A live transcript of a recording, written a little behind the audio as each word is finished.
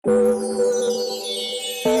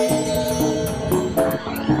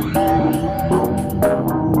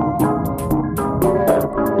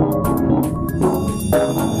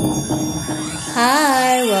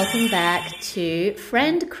welcome back to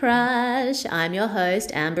Friend Crush. I'm your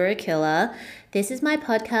host, Amber Akilla. This is my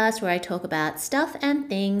podcast where I talk about stuff and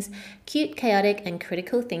things, cute, chaotic, and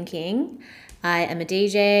critical thinking. I am a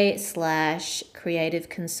DJ / creative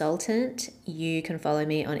consultant. You can follow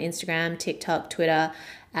me on Instagram, TikTok, Twitter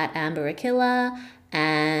at Amber Akilla,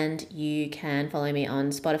 and you can follow me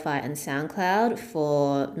on Spotify and SoundCloud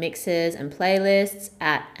for mixes and playlists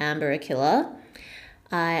at Amber Akilla.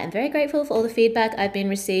 I am very grateful for all the feedback I've been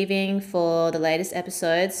receiving for the latest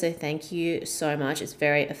episodes, so thank you so much. It's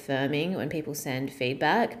very affirming when people send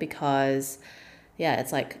feedback because,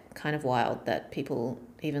 it's like kind of wild that people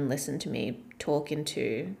even listen to me talk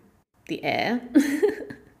into the air.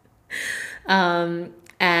 I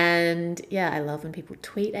love when people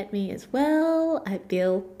tweet at me as well. I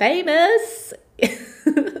feel famous.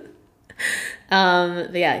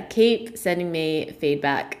 Keep sending me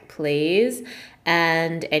feedback, please.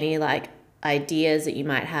 And any ideas that you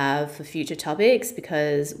might have for future topics,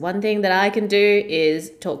 because one thing that I can do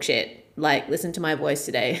is talk shit. Listen to my voice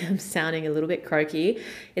today. I'm sounding a little bit croaky.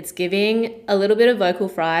 It's giving a little bit of vocal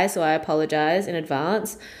fry, so I apologize in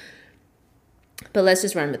advance. But let's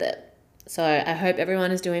just run with it. So I hope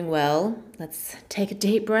everyone is doing well. Let's take a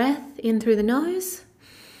deep breath in through the nose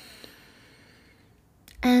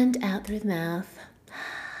and out through the mouth.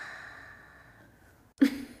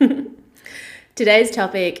 Today's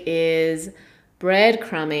topic is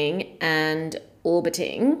breadcrumbing and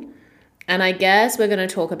orbiting. And I guess we're going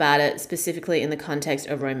to talk about it specifically in the context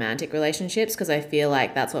of romantic relationships because I feel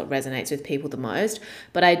like that's what resonates with people the most.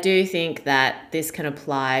 But I do think that this can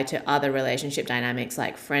apply to other relationship dynamics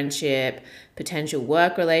like friendship, potential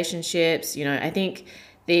work relationships. I think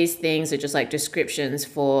these things are just descriptions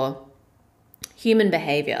for human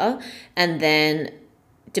behavior. And then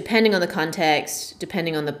depending on the context,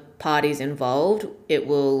 depending on the parties involved, it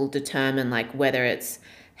will determine whether it's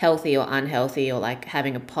healthy or unhealthy or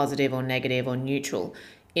having a positive or negative or neutral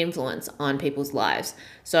influence on people's lives.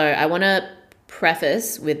 So I want to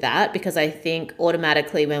preface with that because I think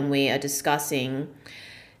automatically when we are discussing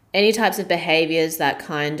any types of behaviors that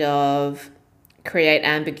kind of create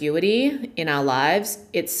ambiguity in our lives,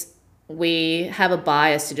 we have a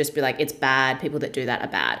bias to just be it's bad, people that do that are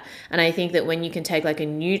bad. And I think that when you can take a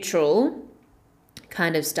neutral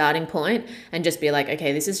kind of starting point and just be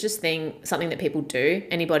okay, this is just something that people do.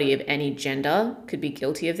 Anybody of any gender could be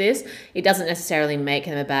guilty of this. It doesn't necessarily make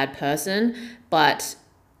them a bad person, but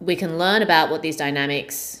we can learn about what these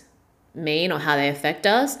dynamics mean or how they affect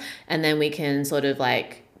us. And then we can sort of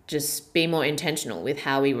just be more intentional with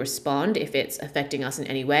how we respond if it's affecting us in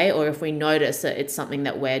any way, or if we notice that it's something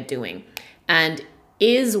that we're doing. And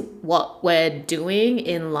is what we're doing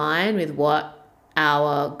in line with what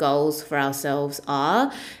our goals for ourselves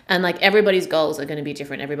are? And everybody's goals are going to be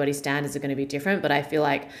different. Everybody's standards are going to be different. But I feel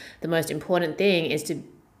the most important thing is to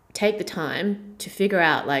take the time to figure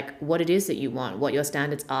out what it is that you want, what your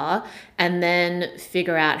standards are, and then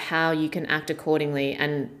figure out how you can act accordingly.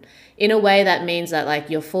 And in a way that means that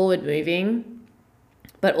you're forward moving,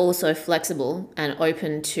 but also flexible and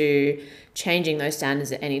open to changing those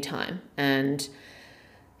standards at any time. And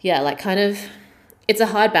it's a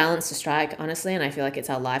hard balance to strike, honestly. And I feel it's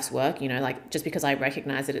our life's work, just because I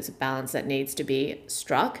recognize that it's a balance that needs to be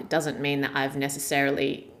struck doesn't mean that I've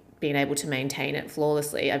necessarily been able to maintain it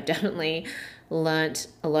flawlessly. I've definitely learnt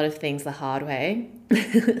a lot of things the hard way.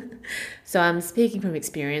 So I'm speaking from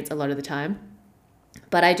experience a lot of the time.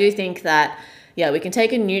 But I do think that, we can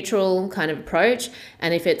take a neutral kind of approach.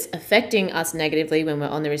 And if it's affecting us negatively when we're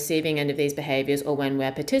on the receiving end of these behaviors or when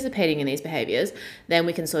we're participating in these behaviors, then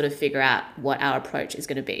we can sort of figure out what our approach is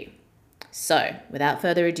going to be. So without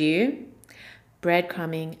further ado,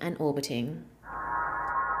 breadcrumbing and orbiting.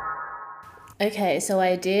 Okay, so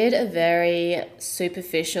I did a very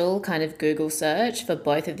superficial kind of Google search for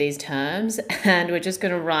both of these terms, and we're just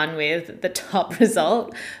going to run with the top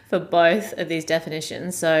result for both of these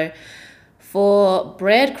definitions. So for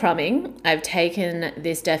breadcrumbing, I've taken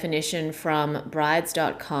this definition from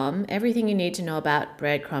brides.com, everything you need to know about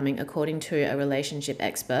breadcrumbing according to a relationship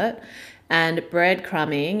expert. And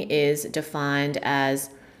breadcrumbing is defined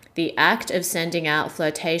as the act of sending out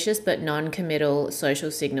flirtatious but non-committal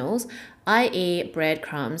social signals, i.e.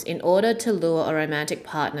 breadcrumbs, in order to lure a romantic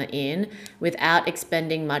partner in without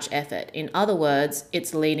expending much effort. In other words,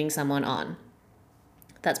 it's leading someone on.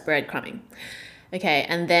 That's breadcrumbing. Okay,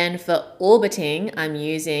 and then for orbiting, I'm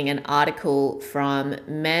using an article from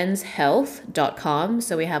menshealth.com.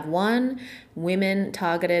 So we have one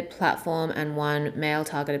women-targeted platform and one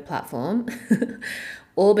male-targeted platform.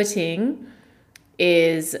 Orbiting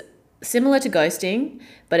is similar to ghosting,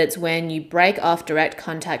 but it's when you break off direct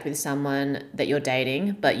contact with someone that you're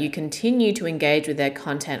dating, but you continue to engage with their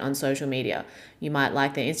content on social media. You might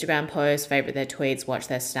like their Instagram posts, favorite their tweets, watch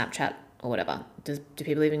their Snapchat or whatever. Do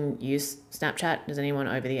people even use Snapchat? Does anyone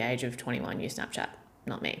over the age of 21 use Snapchat?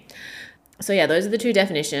 Not me. So yeah, those are the two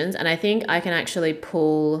definitions. And I think I can actually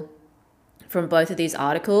pull from both of these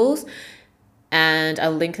articles, and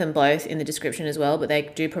I'll link them both in the description as well, but they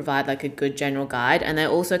do provide like a good general guide, and they're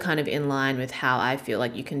also kind of in line with how I feel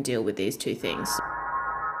like you can deal with these two things.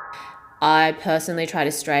 I personally try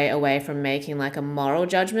to stray away from making like a moral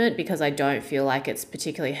judgment, because I don't feel like it's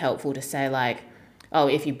particularly helpful to say like, oh,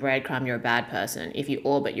 if you breadcrumb, you're a bad person. If you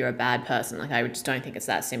orbit, you're a bad person. Like, I just don't think it's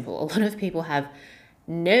that simple. A lot of people have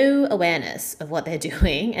no awareness of what they're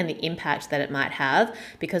doing and the impact that it might have,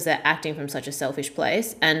 because they're acting from such a selfish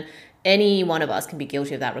place. And any one of us can be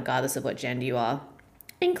guilty of that regardless of what gender you are,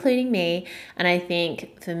 including me. And I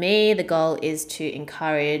think for me, the goal is to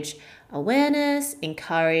encourage awareness,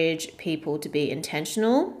 encourage people to be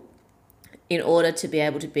intentional in order to be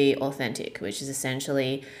able to be authentic, which is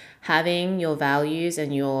essentially having your values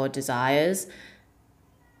and your desires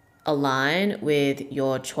align with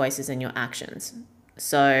your choices and your actions.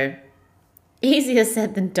 So easier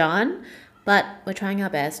said than done, but we're trying our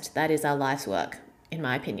best. That is our life's work, in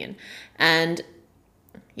my opinion. And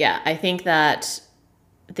yeah, I think that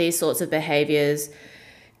these sorts of behaviors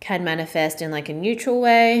can manifest in like a neutral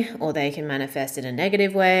way, or they can manifest in a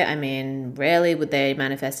negative way. I mean, rarely would they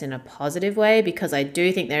manifest in a positive way, because I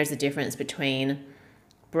do think there's a difference between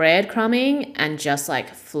breadcrumbing and just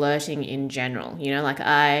like flirting in general. You know, like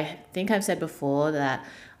I think I've said before that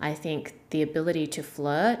I think the ability to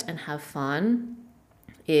flirt and have fun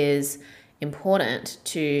is important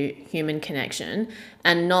to human connection,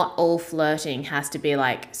 and not all flirting has to be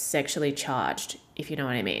like sexually charged, if you know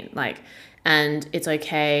what I mean. Like, and it's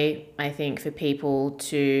okay, I think, for people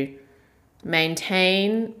to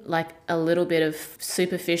maintain like a little bit of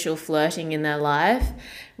superficial flirting in their life,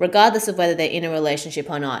 regardless of whether they're in a relationship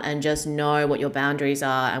or not, and just know what your boundaries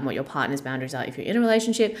are and what your partner's boundaries are if you're in a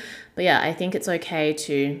relationship. But yeah, I think it's okay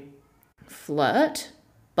to flirt,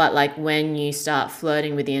 but like when you start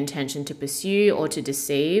flirting with the intention to pursue or to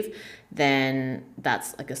deceive, then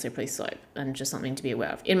that's like a slippery slope and just something to be aware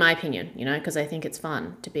of, in my opinion, you know, because I think it's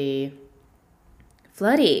fun to be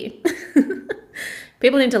flirty.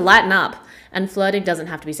 People need to lighten up, and flirting doesn't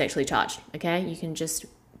have to be sexually charged, okay? You can just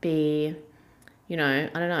be, you know,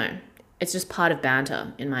 I don't know. It's just part of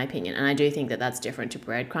banter, in my opinion. And I do think that that's different to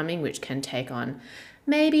breadcrumbing, which can take on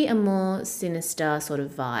maybe a more sinister sort of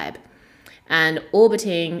vibe. And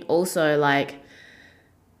orbiting also, like,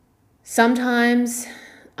 sometimes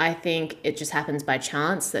I think it just happens by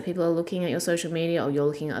chance that people are looking at your social media, or you're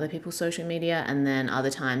looking at other people's social media. And then other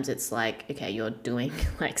times it's like, okay, you're doing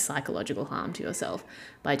like psychological harm to yourself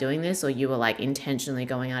by doing this, or you were like intentionally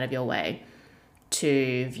going out of your way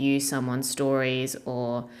to view someone's stories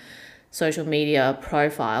or social media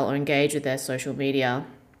profile, or engage with their social media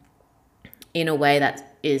in a way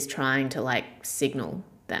that is trying to like signal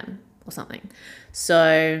them or something.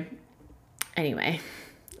 So anyway,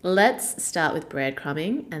 let's start with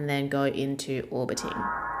breadcrumbing and then go into orbiting.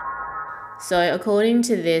 So according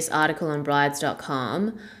to this article on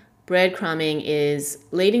brides.com, breadcrumbing is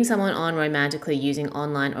leading someone on romantically using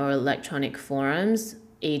online or electronic forums,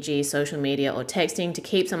 e.g. social media or texting, to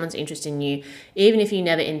keep someone's interest in you, even if you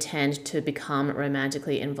never intend to become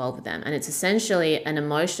romantically involved with them. And it's essentially an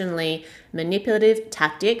emotionally manipulative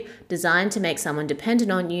tactic designed to make someone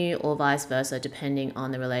dependent on you, or vice versa, depending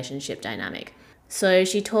on the relationship dynamic. So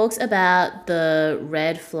she talks about the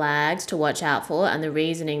red flags to watch out for and the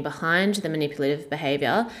reasoning behind the manipulative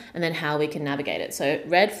behavior, and then how we can navigate it. So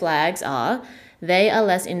red flags are: they are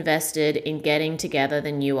less invested in getting together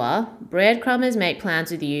than you are. Breadcrumbers make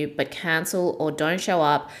plans with you but cancel or don't show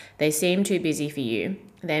up. They seem too busy for you.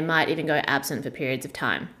 They might even go absent for periods of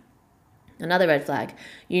time. Another red flag: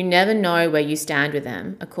 you never know where you stand with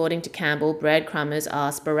them. According to Campbell, breadcrumbers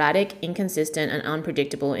are sporadic, inconsistent, and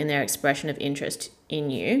unpredictable in their expression of interest in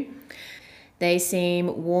you. They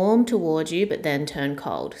seem warm towards you but then turn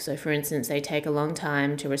cold. So for instance, they take a long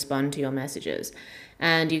time to respond to your messages,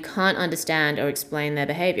 and you can't understand or explain their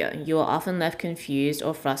behavior. You are often left confused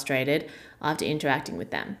or frustrated after interacting with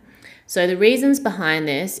them. So the reasons behind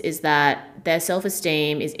this is that their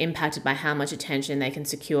self-esteem is impacted by how much attention they can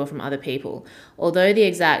secure from other people. Although the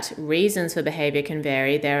exact reasons for behavior can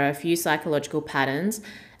vary, there are a few psychological patterns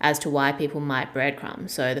as to why people might breadcrumb.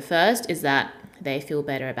 So the first is that they feel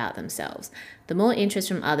better about themselves. The more interest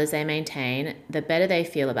from others they maintain, the better they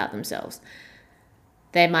feel about themselves.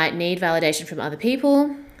 They might need validation from other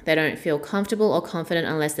people. They don't feel comfortable or confident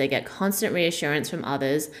unless they get constant reassurance from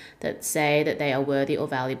others that say that they are worthy or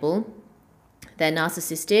valuable. They're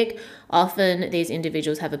narcissistic. Often these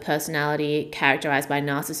individuals have a personality characterized by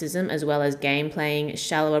narcissism as well as game playing,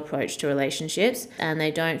 shallow approach to relationships, and they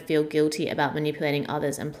don't feel guilty about manipulating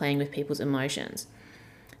others and playing with people's emotions.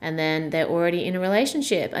 And then they're already in a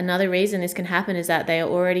relationship. Another reason this can happen is that they are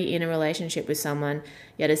already in a relationship with someone,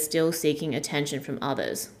 yet are still seeking attention from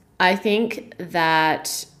others. I think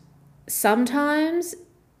that sometimes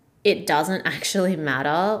it doesn't actually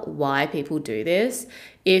matter why people do this.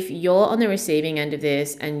 If you're on the receiving end of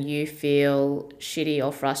this and you feel shitty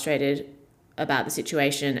or frustrated about the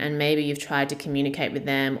situation, and maybe you've tried to communicate with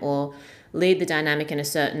them or lead the dynamic in a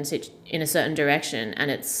certain direction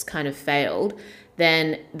and it's kind of failed,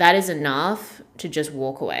 then that is enough to just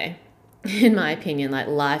walk away. In my opinion, like,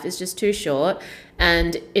 life is just too short,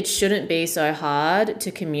 and it shouldn't be so hard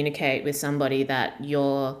to communicate with somebody that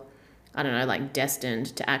you're, I don't know, like,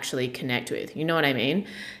 destined to actually connect with. You know what I mean?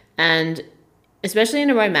 And especially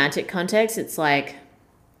in a romantic context, it's like,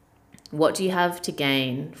 what do you have to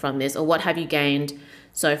gain from this? Or what have you gained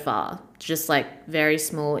so far? Just like very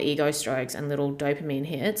small ego strokes and little dopamine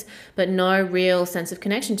hits, but no real sense of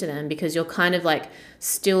connection to them, because you're kind of like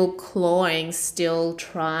still clawing, still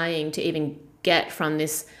trying to even get from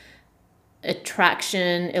this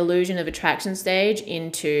illusion of attraction stage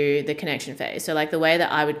into the connection phase. So like the way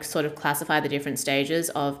that I would sort of classify the different stages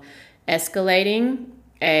of escalating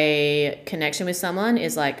a connection with someone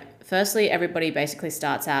is like, firstly, everybody basically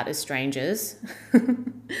starts out as strangers.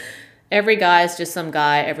 Every guy is just some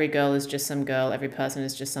guy, every girl is just some girl, every person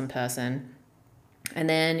is just some person. And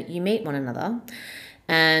then you meet one another,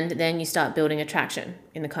 and then you start building attraction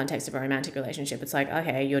in the context of a romantic relationship. It's like,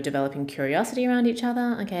 okay, you're developing curiosity around each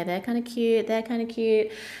other. Okay, they're kind of cute, they're kind of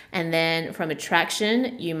cute. And then from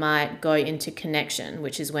attraction, you might go into connection,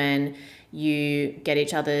 which is when you get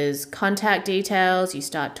each other's contact details, you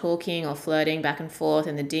start talking or flirting back and forth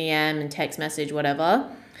in the DM and text message,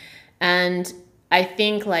 whatever. And I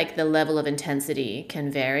think like the level of intensity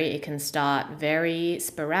can vary. It can start very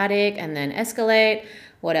sporadic and then escalate,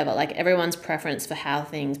 whatever. Like everyone's preference for how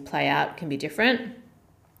things play out can be different.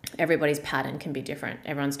 Everybody's pattern can be different.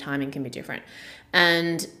 Everyone's timing can be different.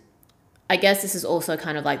 And I guess this is also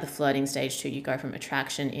kind of like the flirting stage too. You go from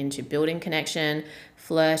attraction into building connection,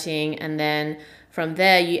 flirting, and then from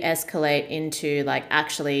there you escalate into like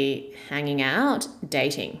actually hanging out,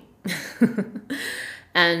 dating.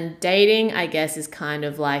 And dating, I guess, is kind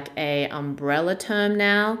of like a umbrella term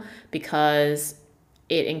now, because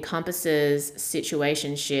it encompasses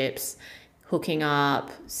situationships, hooking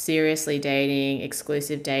up, seriously dating,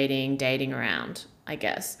 exclusive dating, dating around, I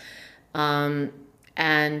guess. And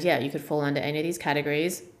yeah, you could fall under any of these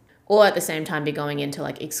categories, or at the same time be going into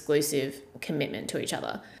like exclusive commitment to each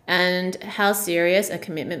other. And how serious a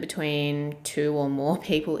commitment between two or more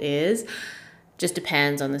people is just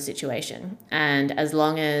depends on the situation. And as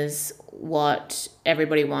long as what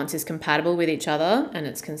everybody wants is compatible with each other and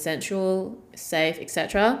it's consensual, safe,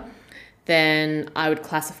 etc., then I would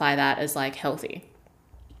classify that as like healthy.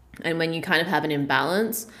 And when you kind of have an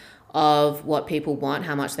imbalance of what people want,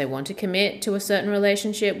 how much they want to commit to a certain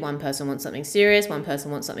relationship, one person wants something serious, one person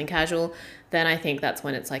wants something casual, then I think that's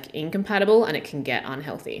when it's like incompatible and it can get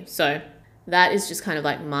unhealthy. So that is just kind of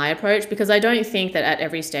like my approach, because I don't think that at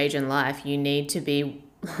every stage in life you need to be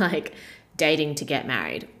like dating to get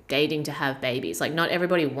married, dating to have babies. Like not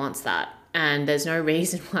everybody wants that. And there's no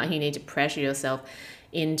reason why you need to pressure yourself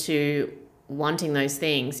into wanting those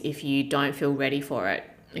things if you don't feel ready for it,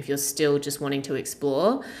 if you're still just wanting to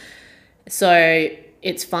explore. So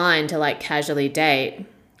it's fine to like casually date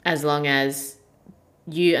as long as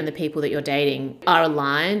you and the people that you're dating are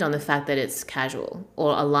aligned on the fact that it's casual,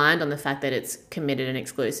 or aligned on the fact that it's committed and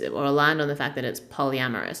exclusive, or aligned on the fact that it's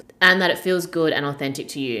polyamorous, and that it feels good and authentic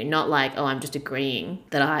to you. Not like, oh, I'm just agreeing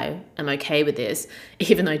that I am okay with this,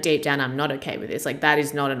 even though deep down I'm not okay with this. Like that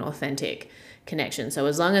is not an authentic connection. So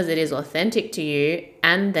as long as it is authentic to you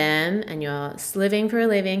and them, and you're living for a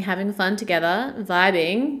living, having fun together,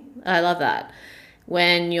 vibing, I love that.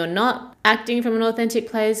 When you're not acting from an authentic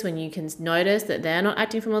place, when you can notice that they're not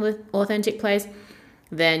acting from an authentic place,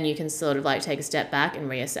 then you can sort of like take a step back and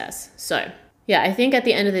reassess. So yeah, I think at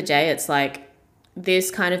the end of the day, it's like this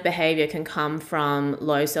kind of behavior can come from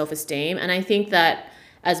low self-esteem. And I think that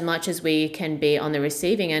as much as we can be on the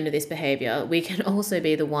receiving end of this behavior, we can also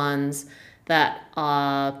be the ones that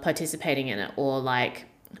are participating in it, or like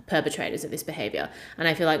perpetrators of this behavior. And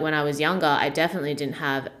I feel like when I was younger, I definitely didn't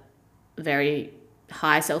have very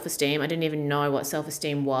high self-esteem. I didn't even know what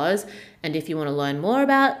self-esteem was. And if you want to learn more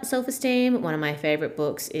about self-esteem, one of my favorite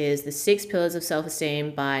books is The 6 Pillars of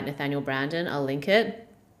Self-Esteem by Nathaniel Branden. I'll link it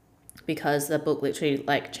because the book literally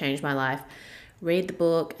like changed my life. Read the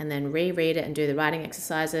book and then reread it and do the writing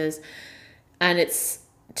exercises. And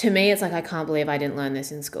to me, it's like, I can't believe I didn't learn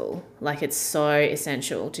this in school. Like, it's so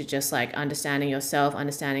essential to just like understanding yourself,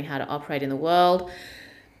 understanding how to operate in the world,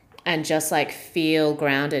 and just like feel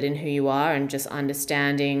grounded in who you are, and just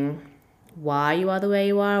understanding why you are the way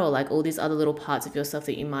you are, or like all these other little parts of yourself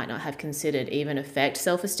that you might not have considered even affect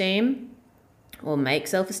self-esteem or make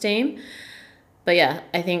self-esteem. But yeah,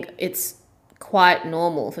 I think it's quite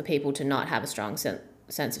normal for people to not have a strong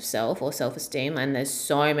sense of self or self-esteem, and there's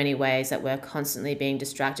so many ways that we're constantly being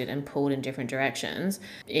distracted and pulled in different directions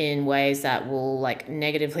in ways that will like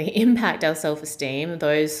negatively impact our self-esteem.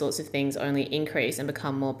 Those sorts of things only increase and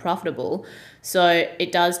become more profitable. So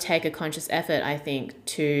it does take a conscious effort, I think,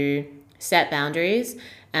 to set boundaries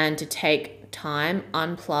and to take time,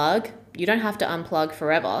 unplug. You don't have to unplug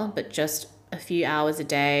forever, but just a few hours a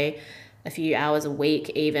day, a few hours a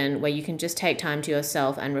week even, where you can just take time to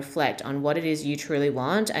yourself and reflect on what it is you truly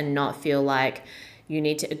want, and not feel like you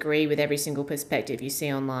need to agree with every single perspective you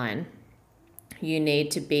see online. You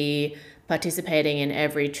need to be participating in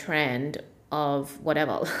every trend of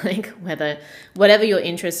whatever, like whatever your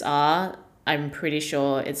interests are. I'm pretty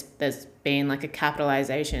sure there's been like a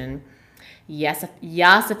capitalization, the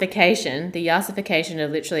yassification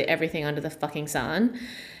of literally everything under the fucking sun.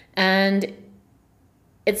 And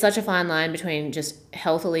it's such a fine line between just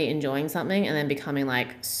healthily enjoying something and then becoming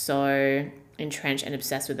like so entrenched and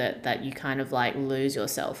obsessed with it that you kind of like lose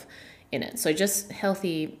yourself in it. So just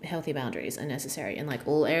healthy boundaries are necessary in like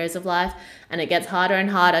all areas of life. And it gets harder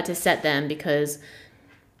and harder to set them because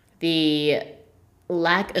the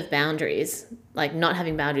lack of boundaries, like not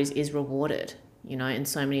having boundaries, is rewarded, in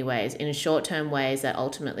so many ways, in short-term ways that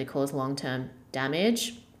ultimately cause long-term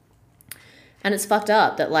damage. And it's fucked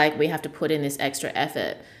up that like we have to put in this extra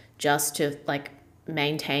effort just to like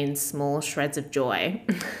maintain small shreds of joy.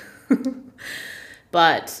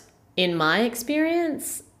 But in my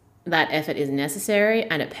experience, that effort is necessary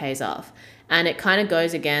and it pays off. And it kind of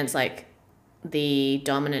goes against like the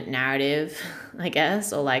dominant narrative, I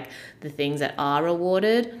guess, or like the things that are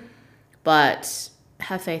rewarded. But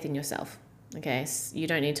have faith in yourself. Okay, so you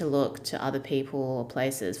don't need to look to other people or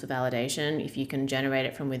places for validation. If you can generate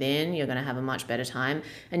it from within, you're going to have a much better time,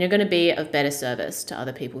 and you're going to be of better service to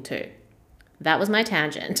other people too. That was my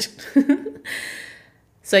tangent.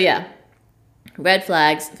 So yeah, red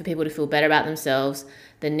flags for people to feel better about themselves: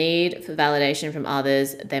 the need for validation from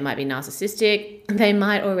others. They might be narcissistic. They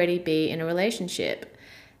might already be in a relationship.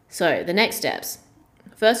 So the next steps.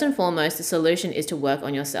 First and foremost, the solution is to work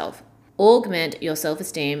on yourself. Augment your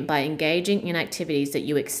self-esteem by engaging in activities that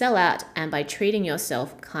you excel at and by treating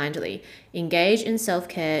yourself kindly. Engage in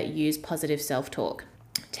self-care, use positive self-talk.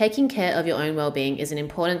 Taking care of your own well-being is an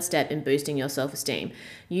important step in boosting your self-esteem.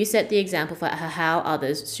 You set the example for how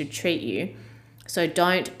others should treat you, so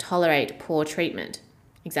don't tolerate poor treatment.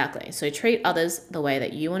 Exactly. So treat others the way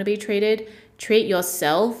that you want to be treated. Treat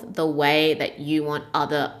yourself the way that you want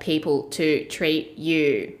other people to treat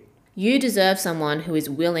you. You deserve someone who is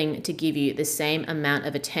willing to give you the same amount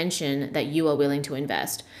of attention that you are willing to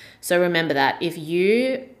invest. So remember that if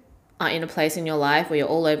you are in a place in your life where you're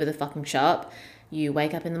all over the fucking shop, you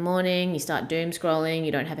wake up in the morning, you start doom scrolling,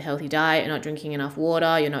 you don't have a healthy diet, you're not drinking enough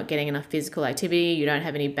water, you're not getting enough physical activity, you don't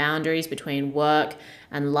have any boundaries between work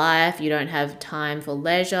and life, you don't have time for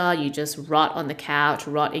leisure, you just rot on the couch,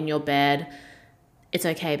 rot in your bed. It's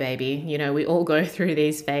okay, baby. We all go through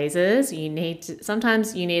these phases.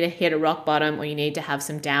 Sometimes you need to hit a rock bottom, or you need to have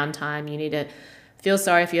some downtime. You need to feel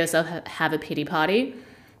sorry for yourself, have a pity party.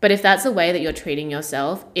 But if that's the way that you're treating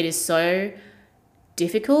yourself, it is so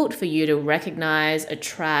difficult for you to recognize,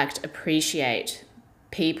 attract, appreciate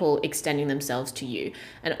people extending themselves to you.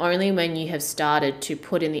 And only when you have started to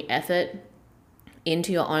put in the effort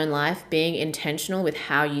into your own life, being intentional with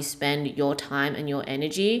how you spend your time and your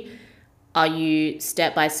energy, are you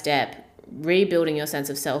step by step rebuilding your sense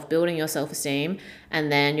of self, building your self-esteem, and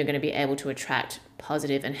then you're going to be able to attract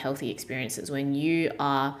positive and healthy experiences when you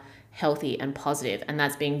are healthy and positive, and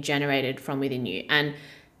that's being generated from within you. And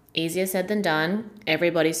easier said than done.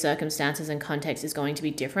 Everybody's circumstances and context is going to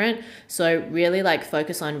be different. So really like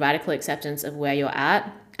focus on radical acceptance of where you're at,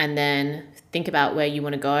 and then think about where you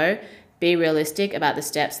want to go. Be realistic about the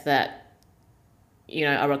steps that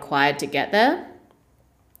are required to get there,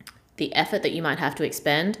 the effort that you might have to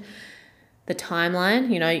expend, the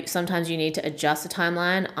timeline. Sometimes you need to adjust the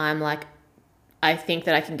timeline. I'm like I think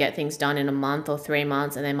that I can get things done in a month or 3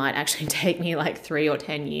 months, and they might actually take me like 3 or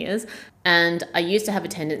 10 years. And I used to have a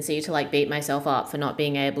tendency to like beat myself up for not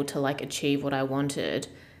being able to like achieve what I wanted,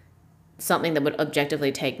 something that would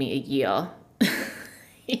objectively take me a year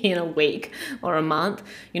in a week or a month.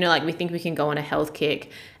 Like we think we can go on a health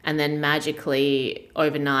kick and then magically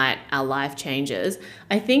overnight our life changes.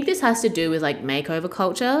 I think this has to do with like makeover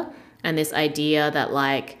culture and this idea that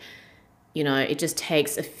like, it just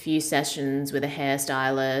takes a few sessions with a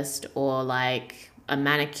hairstylist or like a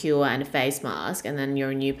manicure and a face mask, and then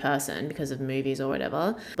you're a new person because of movies or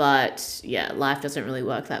whatever. But yeah, life doesn't really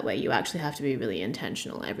work that way. You actually have to be really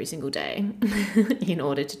intentional every single day in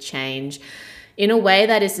order to change in a way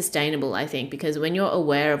that is sustainable, I think, because when you're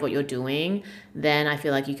aware of what you're doing, then I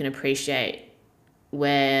feel like you can appreciate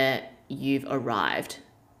where you've arrived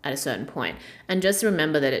at a certain point. And just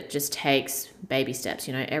remember that it just takes baby steps.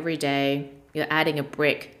 Every day you're adding a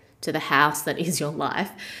brick to the house that is your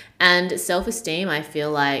life. And self-esteem, I feel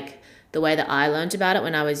like the way that I learned about it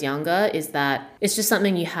when I was younger is that it's just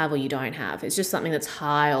something you have or you don't have. It's just something that's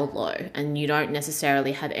high or low, and you don't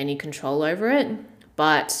necessarily have any control over it.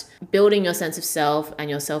 But building your sense of self and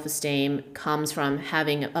your self-esteem comes from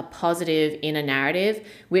having a positive inner narrative,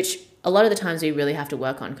 which a lot of the times we really have to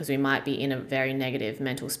work on because we might be in a very negative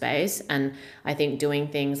mental space. And I think doing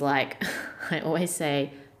things like, I always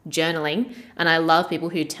say, journaling. And I love people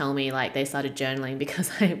who tell me like they started journaling because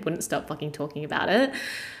I wouldn't stop fucking talking about it.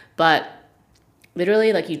 But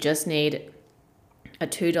literally, like, you just need a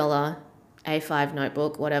 $2 A5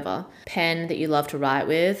 notebook, whatever, pen that you love to write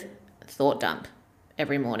with, thought dump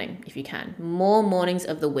every morning if you can. More mornings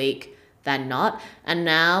of the week than not. And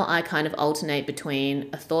now I kind of alternate between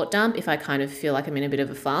a thought dump if I kind of feel like I'm in a bit of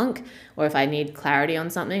a funk, or if I need clarity on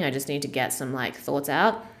something, I just need to get some like thoughts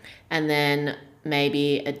out. And then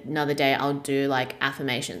maybe another day I'll do like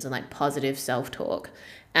affirmations and like positive self-talk.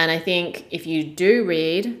 And I think if you do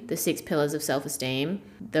read the 6 pillars of self-esteem,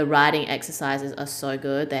 the writing exercises are so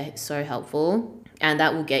good. They're so helpful. And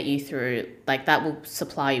that will get you through, like, that will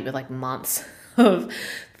supply you with like months of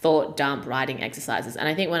thought dump writing exercises. And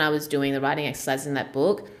I think when I was doing the writing exercises in that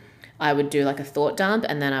book, I would do like a thought dump,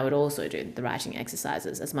 and then I would also do the writing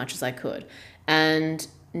exercises as much as I could. And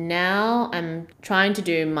now I'm trying to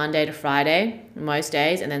do Monday to Friday most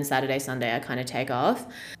days, and then Saturday, Sunday I kind of take off.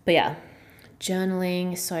 But yeah,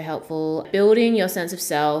 journaling is so helpful. Building your sense of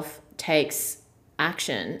self takes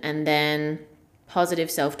action, and then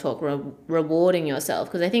positive self-talk, rewarding yourself.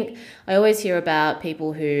 Because I think I always hear about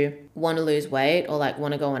people who want to lose weight or like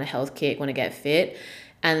want to go on a health kick, want to get fit,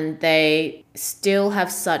 and they still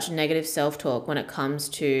have such negative self-talk when it comes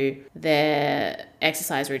to their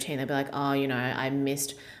exercise routine. They'll be like, oh, I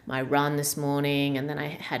missed my run this morning and then I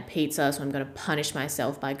had pizza, so I'm going to punish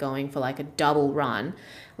myself by going for like a double run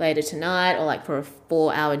later tonight, or like for a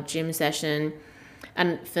 4-hour gym session.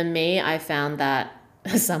 And for me, I found that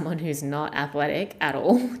as someone who's not athletic at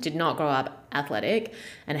all, did not grow up athletic,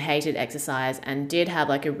 and hated exercise, and did have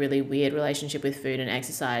like a really weird relationship with food and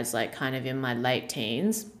exercise, like kind of in my late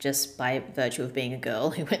teens, just by virtue of being a girl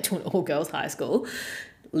who went to an all-girls high school,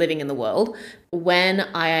 living in the world. When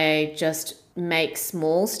I just make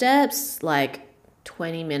small steps, like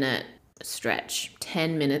 20-minute stretch,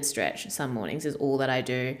 10-minute stretch some mornings is all that I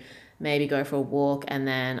do. Maybe go for a walk, and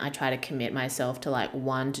then I try to commit myself to like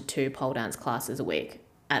 1 to 2 pole dance classes a week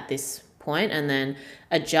at this point, and then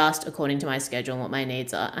adjust according to my schedule and what my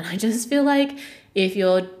needs are. And I just feel like if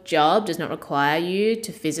your job does not require you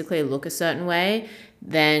to physically look a certain way,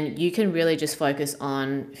 then you can really just focus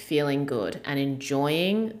on feeling good and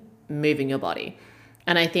enjoying moving your body.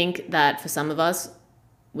 And I think that for some of us,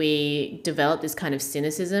 we develop this kind of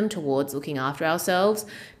cynicism towards looking after ourselves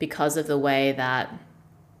because of the way that,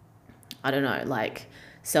 I don't know, like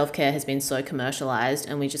self-care has been so commercialized,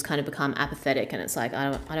 and we just kind of become apathetic, and it's like,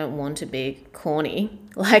 I don't want to be corny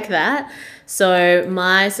like that. So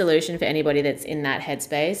my solution for anybody that's in that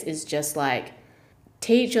headspace is just like,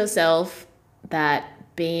 teach yourself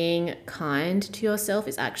that being kind to yourself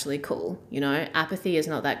is actually cool. Apathy is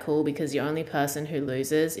not that cool, because the only person who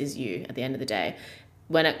loses is you at the end of the day.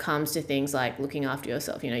 When it comes to things like looking after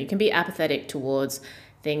yourself, you can be apathetic towards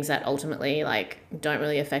things that ultimately like don't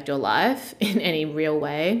really affect your life in any real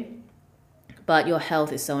way, but your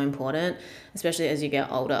health is so important, especially as you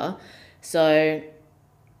get older. So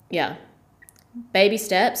yeah, baby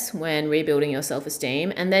steps when rebuilding your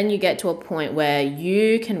self-esteem, and then you get to a point where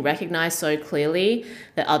you can recognize so clearly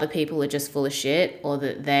that other people are just full of shit, or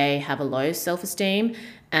that they have a low self-esteem,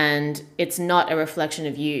 and it's not a reflection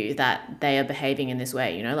of you that they are behaving in this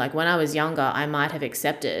way. Like when I was younger, I might have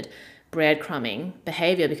accepted breadcrumbing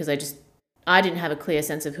behavior because I just I didn't have a clear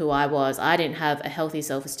sense of who I was. I didn't have a healthy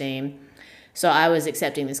self-esteem. So I was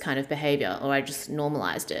accepting this kind of behavior, or I just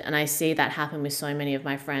normalized it. And I see that happen with so many of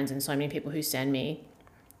my friends and so many people who send me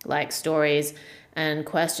like stories and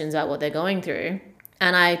questions about what they're going through.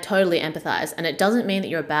 And I totally empathize. And it doesn't mean that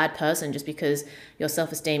you're a bad person just because your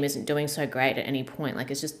self-esteem isn't doing so great at any point. Like,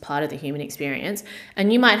 it's just part of the human experience.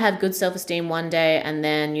 And you might have good self-esteem one day, and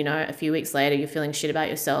then, you know, a few weeks later, you're feeling shit about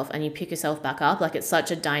yourself and you pick yourself back up. Like, it's such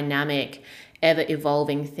a dynamic, ever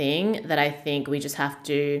evolving thing that I think we just have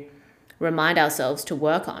to remind ourselves to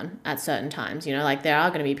work on at certain times. You know, like, there are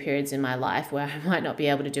going to be periods in my life where I might not be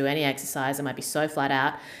able to do any exercise. I might be so flat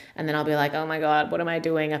out. And then I'll be like, oh my God, what am I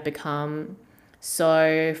doing? I've become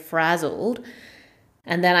so frazzled.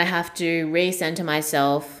 And then I have to recenter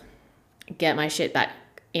myself, get my shit back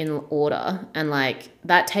in order. And like,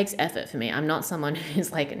 that takes effort for me. I'm not someone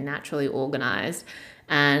who's like naturally organized,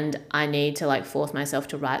 and I need to like force myself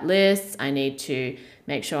to write lists. I need to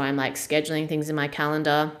make sure I'm like scheduling things in my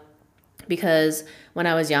calendar, because when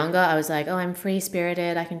I was younger, I was like, oh, I'm free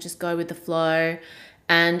spirited. I can just go with the flow.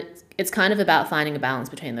 And it's kind of about finding a balance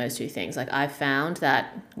between those two things. Like, I've found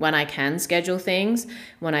that when I can schedule things,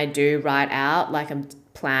 when I do write out like a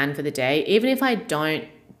plan for the day, even if I don't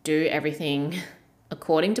do everything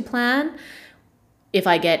according to plan, if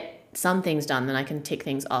I get some things done, then I can tick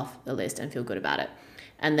things off the list and feel good about it.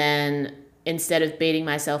 And then instead of beating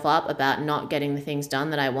myself up about not getting the things done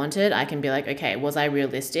that I wanted, I can be like, okay, was I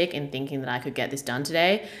realistic in thinking that I could get this done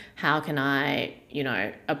today? How can I, you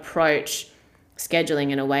know, approach scheduling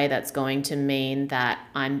in a way that's going to mean that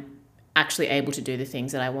I'm actually able to do the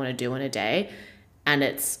things that I want to do in a day, and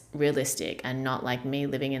it's realistic and not like me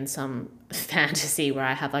living in some fantasy where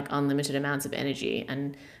I have like unlimited amounts of energy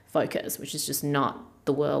and focus, which is just not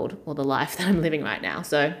the world or the life that I'm living right now.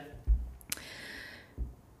 So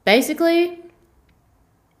basically,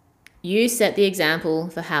 you set the example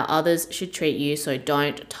for how others should treat you, so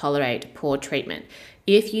don't tolerate poor treatment.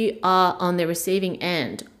 If you are on the receiving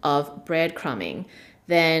end of breadcrumbing,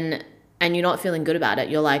 then, and you're not feeling good about it,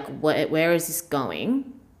 you're like, where is this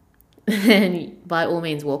going? Then by all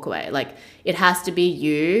means walk away. Like, it has to be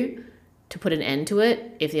you to put an end to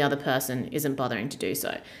it if the other person isn't bothering to do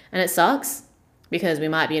so. And it sucks because we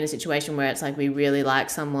might be in a situation where it's like we really like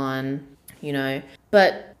someone, you know,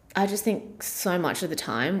 but I just think so much of the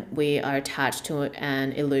time we are attached to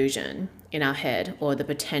an illusion in our head, or the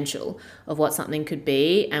potential of what something could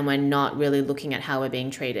be, and we're not really looking at how we're being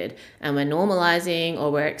treated, and we're normalizing or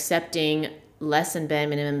we're accepting less than bare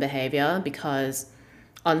minimum behavior because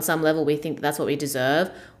on some level we think that's what we deserve,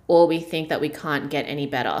 or we think that we can't get any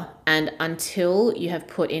better. And until you have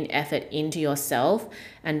put in effort into yourself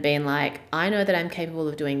and been like, I know that I'm capable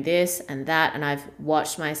of doing this and that, and I've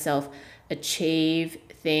watched myself achieve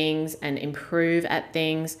things and improve at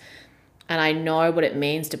things, and I know what it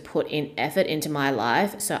means to put in effort into my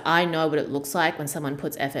life. So I know what it looks like when someone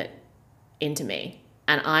puts effort into me,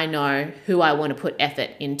 and I know who I want to put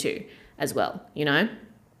effort into as well, you know?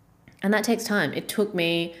 And that takes time. It took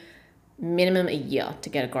me minimum a year to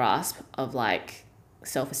get a grasp of like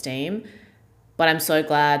self-esteem, but I'm so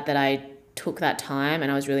glad that I took that time and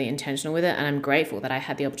I was really intentional with it, and I'm grateful that I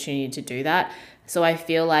had the opportunity to do that. So I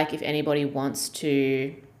feel like if anybody wants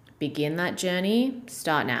to begin that journey,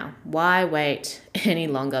 start now. Why wait any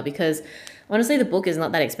longer? Because honestly, the book is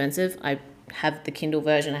not that expensive. I have the Kindle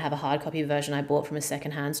version. I have a hard copy version I bought from a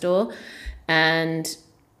secondhand store. And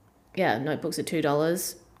yeah, notebooks are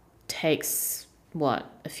 $2. Takes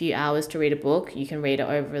a few hours to read a book. You can read it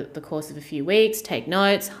over the course of a few weeks, take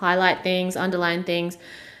notes, highlight things, underline things.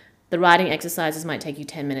 The writing exercises might take you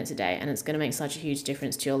 10 minutes a day, and it's going to make such a huge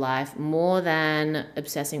difference to your life, more than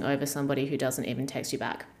obsessing over somebody who doesn't even text you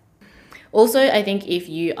back. Also, I think if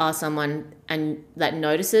you are someone and that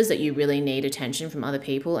notices that you really need attention from other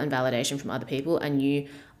people and validation from other people, and you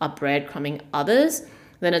are breadcrumbing others,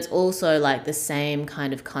 then it's also like the same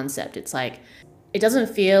kind of concept. It's like, it doesn't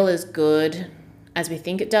feel as good as we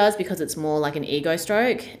think it does because it's more like an ego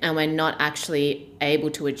stroke, and we're not actually able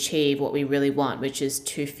to achieve what we really want, which is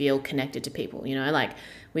to feel connected to people. You know, like,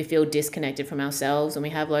 we feel disconnected from ourselves when we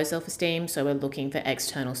have low self-esteem, so we're looking for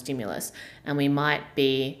external stimulus, and we might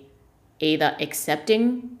be either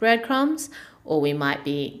accepting breadcrumbs or we might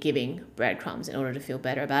be giving breadcrumbs in order to feel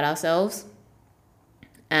better about ourselves.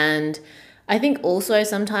 And I think also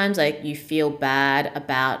sometimes like you feel bad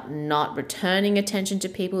about not returning attention to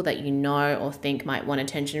people that you know or think might want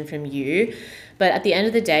attention from you. But at the end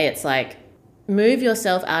of the day, it's like, move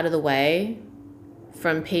yourself out of the way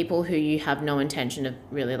from people who you have no intention of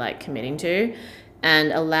really like committing to,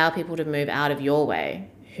 and allow people to move out of your way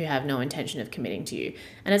who have no intention of committing to you.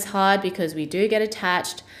 And it's hard because we do get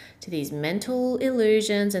attached to these mental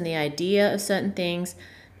illusions and the idea of certain things,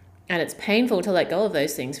 and it's painful to let go of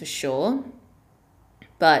those things for sure.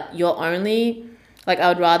 But you're only, like, I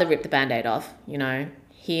would rather rip the Band-Aid off, you know,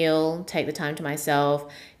 heal, take the time to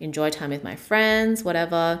myself, enjoy time with my friends,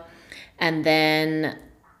 whatever, and then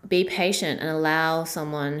be patient and allow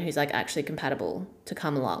someone who's like actually compatible to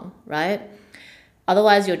come along, right?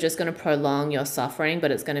 Otherwise, you're just going to prolong your suffering,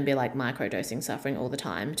 but it's going to be like microdosing suffering all the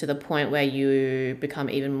time, to the point where you become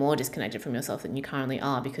even more disconnected from yourself than you currently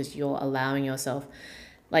are, because you're allowing yourself,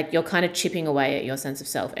 like, you're kind of chipping away at your sense of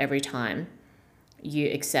self every time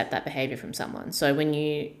you accept that behavior from someone. So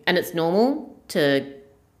and it's normal to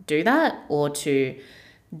do that or to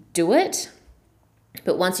do it,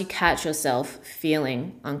 but once you catch yourself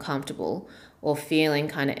feeling uncomfortable or feeling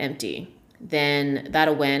kind of empty, then that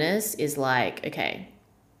awareness is like, okay,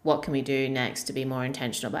 what can we do next to be more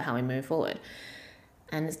intentional about how we move forward?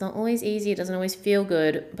 And it's not always easy. It doesn't always feel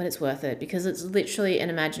good, but it's worth it, because it's literally an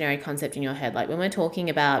imaginary concept in your head. Like when we're talking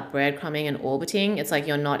about breadcrumbing and orbiting, it's like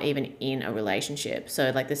you're not even in a relationship.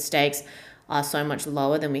 So like the stakes are so much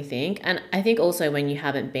lower than we think. And I think also when you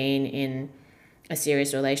haven't been in a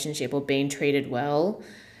serious relationship or been treated well,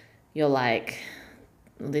 you're like,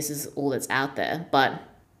 this is all that's out there. But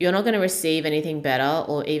you're not going to receive anything better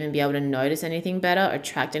or even be able to notice anything better or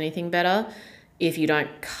attract anything better if you don't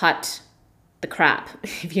cut the crap,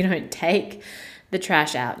 if you don't take the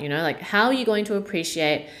trash out, you know? Like, how are you going to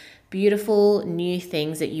appreciate beautiful new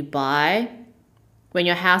things that you buy when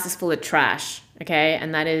your house is full of trash, okay?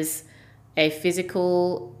 And that is a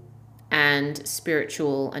physical and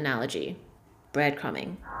spiritual analogy.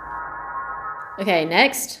 Breadcrumbing. Okay,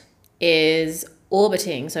 next is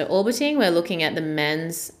orbiting. So orbiting, we're looking at the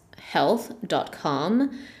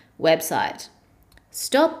menshealth.com website.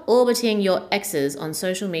 Stop orbiting your exes on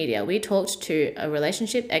social media. We talked to a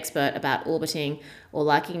relationship expert about orbiting or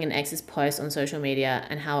liking an ex's post on social media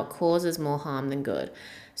and how it causes more harm than good.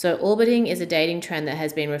 So orbiting is a dating trend that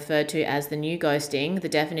has been referred to as the new ghosting. The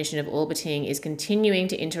definition of orbiting is continuing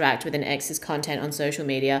to interact with an ex's content on social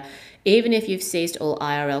media, even if you've ceased all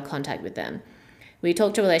IRL contact with them. We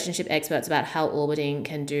talked to relationship experts about how orbiting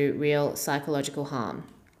can do real psychological harm.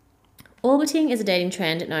 Orbiting is a dating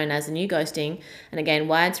trend known as the new ghosting, and again,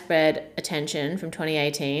 widespread attention from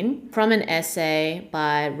 2018 from an essay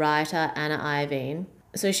by writer Anna Iveen.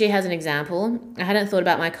 So she has an example. I hadn't thought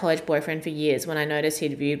about my college boyfriend for years when I noticed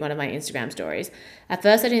he'd viewed one of my Instagram stories. At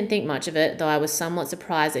first I didn't think much of it, though I was somewhat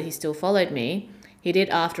surprised that he still followed me. He did,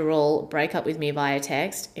 after all, break up with me via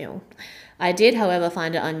text. Ew. I did, however,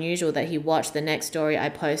 find it unusual that he watched the next story I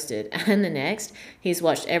posted, and the next. He's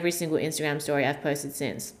watched every single Instagram story I've posted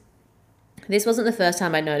since. This wasn't the first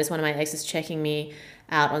time I'd noticed one of my exes checking me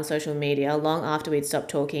out on social media long after we'd stopped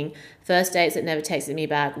talking. First dates that never texted me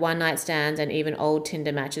back, one night stands, and even old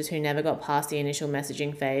Tinder matches who never got past the initial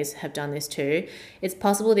messaging phase have done this too. It's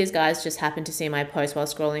possible these guys just happened to see my post while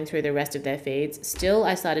scrolling through the rest of their feeds. Still,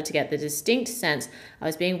 I started to get the distinct sense I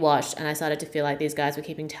was being watched, and I started to feel like these guys were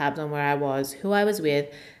keeping tabs on where I was, who I was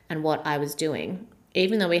with, and what I was doing,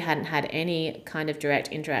 even though we hadn't had any kind of direct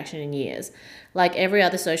interaction in years. Like every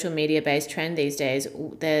other social media-based trend these days,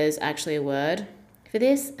 there's actually a word for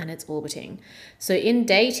this, and it's orbiting. So in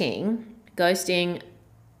dating, ghosting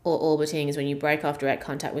or orbiting is when you break off direct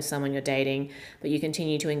contact with someone you're dating, but you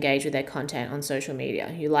continue to engage with their content on social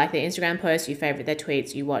media. You like their Instagram posts, you favorite their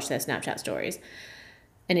tweets, you watch their Snapchat stories.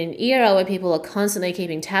 And in an era where people are constantly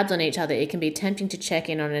keeping tabs on each other, it can be tempting to check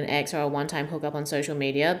in on an ex or a one-time hookup on social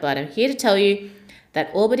media, but I'm here to tell you that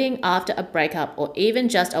orbiting after a breakup or even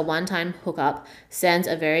just a one-time hookup sends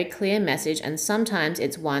a very clear message, and sometimes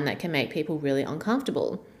it's one that can make people really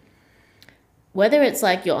uncomfortable. Whether it's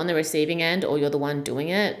like you're on the receiving end or you're the one doing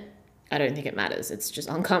it, I don't think it matters. It's just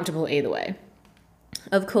uncomfortable either way.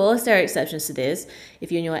 Of course, there are exceptions to this.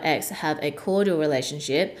 If you and your ex have a cordial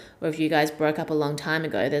relationship, or if you guys broke up a long time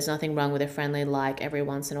ago, there's nothing wrong with a friendly like every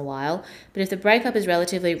once in a while. But if the breakup is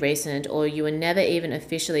relatively recent, or you were never even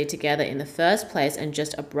officially together in the first place and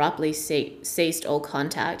just abruptly ceased all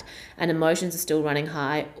contact and emotions are still running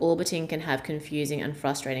high, orbiting can have confusing and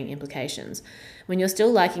frustrating implications. When you're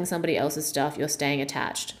still liking somebody else's stuff, you're staying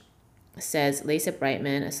attached, says Lisa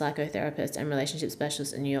Breitman, a psychotherapist and relationship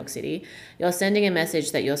specialist in New York City. You're sending a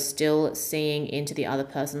message that you're still seeing into the other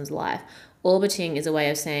person's life. Orbiting is a way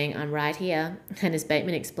of saying, I'm right here. And as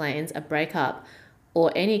Bateman explains, a breakup,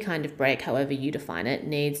 or any kind of break, however you define it,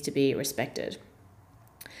 needs to be respected.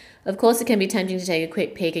 Of course, it can be tempting to take a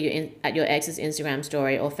quick peek at your ex's Instagram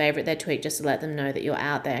story or favorite their tweet just to let them know that you're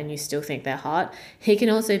out there and you still think they're hot. It can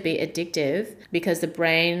also be addictive because the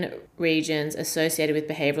brain regions associated with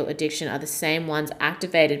behavioral addiction are the same ones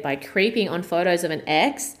activated by creeping on photos of an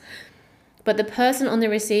ex. But the person on the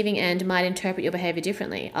receiving end might interpret your behavior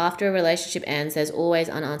differently. After a relationship ends, there's always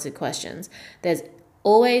unanswered questions. There's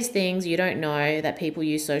always things you don't know that people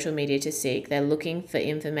use social media to seek. They're looking for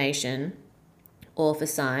information or for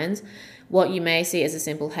signs. What you may see as a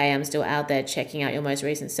simple, hey, I'm still out there checking out your most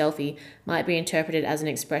recent selfie, might be interpreted as an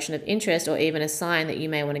expression of interest or even a sign that you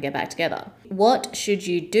may want to get back together. What should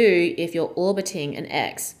you do if you're orbiting an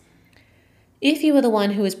ex? If you were the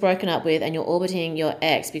one who was broken up with and you're orbiting your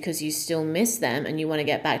ex because you still miss them and you want to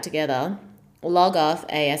get back together, log off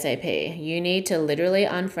ASAP. You need to literally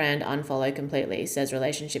unfriend, unfollow completely, says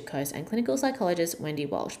relationship coach and clinical psychologist Wendy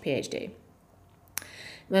Walsh, PhD.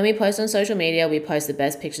 When we post on social media, we post the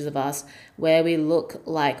best pictures of us where we look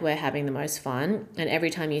like we're having the most fun. And every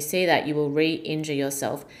time you see that, you will re-injure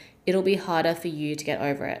yourself. It'll be harder for you to get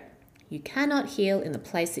over it. You cannot heal in the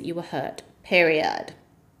place that you were hurt, period.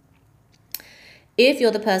 If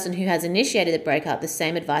you're the person who has initiated the breakup, the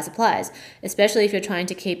same advice applies, especially if you're trying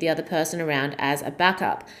to keep the other person around as a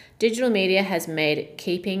backup. Digital media has made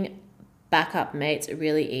keeping backup mates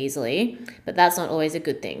really easily, but that's not always a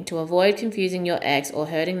good thing. To avoid confusing your ex or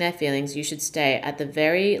hurting their feelings, you should stay at the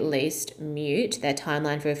very least mute their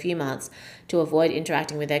timeline for a few months to avoid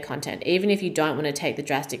interacting with their content, even if you don't want to take the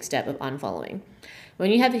drastic step of unfollowing. When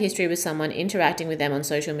you have a history with someone, interacting with them on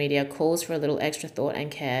social media calls for a little extra thought and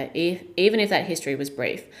care, even if that history was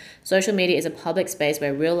brief. Social media is a public space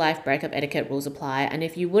where real-life breakup etiquette rules apply, and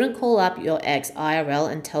if you wouldn't call up your ex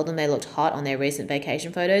IRL and tell them they looked hot on their recent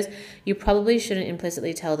vacation photos, you probably shouldn't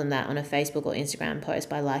implicitly tell them that on a Facebook or Instagram post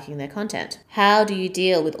by liking their content. How do you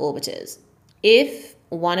deal with orbiters? If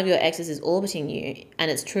one of your exes is orbiting you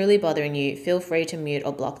and it's truly bothering you, feel free to mute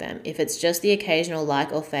or block them. If it's just the occasional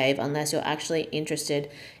like or fave, unless you're actually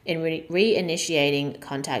interested in reinitiating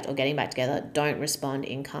contact or getting back together, don't respond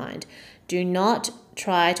in kind. Try not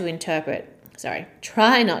to interpret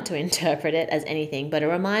it as anything but a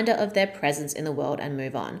reminder of their presence in the world and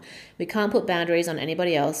move on. We can't put boundaries on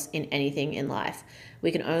anybody else in anything in life.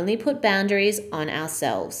 We can only put boundaries on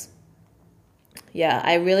ourselves. Yeah,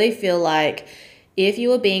 I really feel like if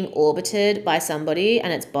you are being orbited by somebody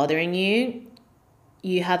and it's bothering you,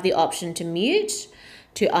 you have the option to mute,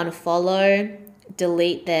 to unfollow,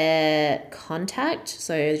 delete their contact,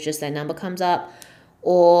 so just their number comes up,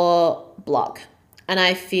 or block. And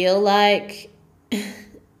I feel like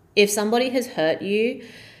if somebody has hurt you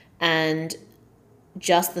and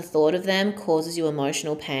just the thought of them causes you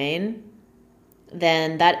emotional pain,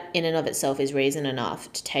 then that in and of itself is reason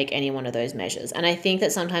enough to take any one of those measures. And I think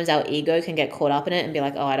that sometimes our ego can get caught up in it and be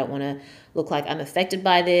like, oh, I don't want to look like I'm affected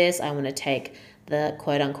by this. I want to take the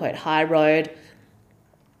quote unquote high road.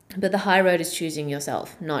 But the high road is choosing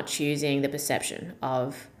yourself, not choosing the perception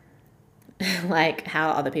of like how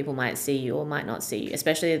other people might see you or might not see you,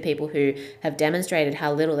 especially the people who have demonstrated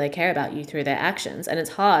how little they care about you through their actions. And it's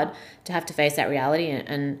hard to have to face that reality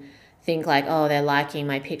and think like, oh, they're liking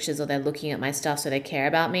my pictures or they're looking at my stuff so they care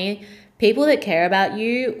about me. People that care about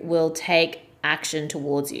you will take action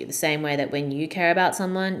towards you the same way that when you care about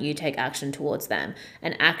someone, you take action towards them.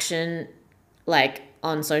 And action, like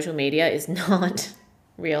on social media, is not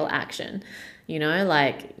real action. You know,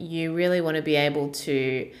 like you really want to be able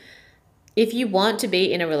to, if you want to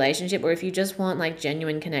be in a relationship or if you just want like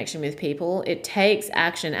genuine connection with people, it takes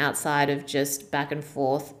action outside of just back and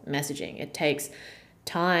forth messaging. It takes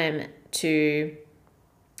time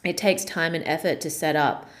and effort to set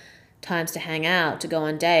up times to hang out, to go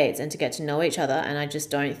on dates and to get to know each other. And I just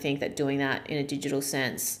don't think that doing that in a digital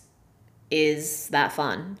sense is that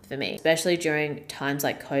fun for me, especially during times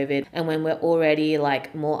like COVID and when we're already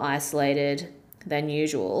like more isolated than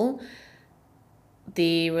usual.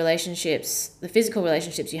 The physical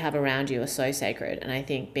relationships you have around you are so sacred. And I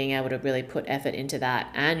think being able to really put effort into that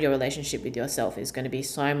and your relationship with yourself is going to be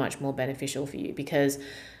so much more beneficial for you because,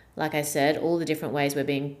 like I said, all the different ways we're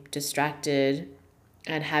being distracted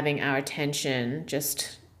and having our attention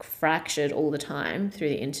just fractured all the time through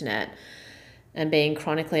the internet and being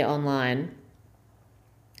chronically online,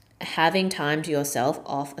 having time to yourself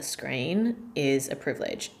off a screen is a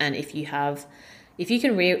privilege. And if you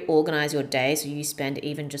can reorganize your day so you spend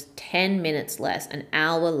even just 10 minutes less, an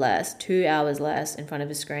hour less, 2 hours less in front of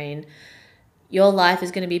a screen, your life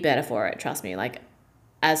is going to be better for it. Trust me. Like,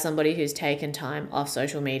 as somebody who's taken time off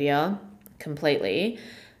social media completely,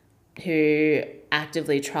 who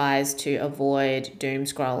actively tries to avoid doom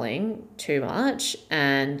scrolling too much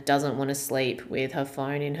and doesn't want to sleep with her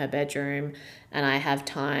phone in her bedroom. And I have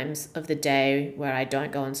times of the day where I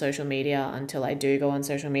don't go on social media until I do go on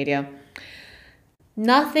social media.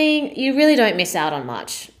 Nothing, you really don't miss out on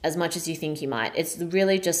much as you think you might. It's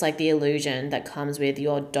really just like the illusion that comes with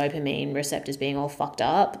your dopamine receptors being all fucked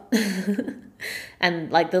up and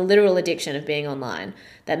like the literal addiction of being online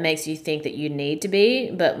that makes you think that you need to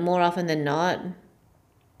be, but more often than not,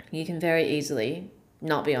 you can very easily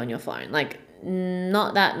not be on your phone. Like,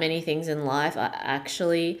 not that many things in life are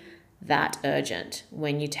actually that urgent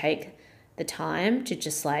when you take the time to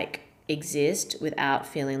just like exist without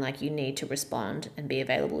feeling like you need to respond and be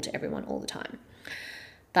available to everyone all the time.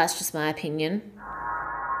 That's just my opinion.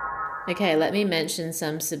 Okay, let me mention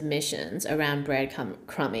some submissions around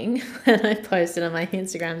breadcrumbing that I posted on my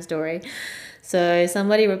Instagram story. So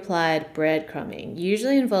somebody replied, breadcrumbing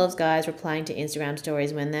usually involves guys replying to Instagram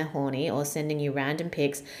stories when they're horny or sending you random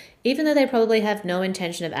pics, even though they probably have no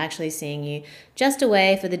intention of actually seeing you, just a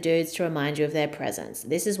way for the dudes to remind you of their presence.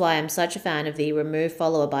 This is why I'm such a fan of the remove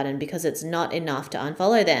follower button, because it's not enough to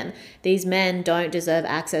unfollow them. These men don't deserve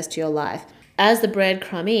access to your life. As the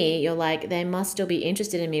breadcrummy, you're like, they must still be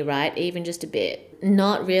interested in me, right? Even just a bit.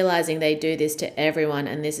 Not realizing they do this to everyone,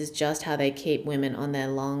 and this is just how they keep women on their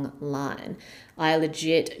long line. I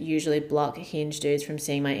legit usually block Hinge dudes from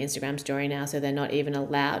seeing my Instagram story now, so they're not even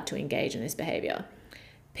allowed to engage in this behavior.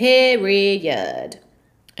 Period.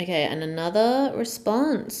 Okay, and another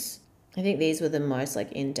response. I think these were the most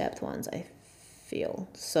like in-depth ones, I feel.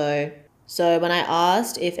 So when I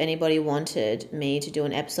asked if anybody wanted me to do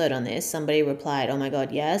an episode on this, somebody replied, oh my God,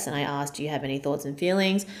 yes. And I asked, do you have any thoughts and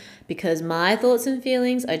feelings? Because my thoughts and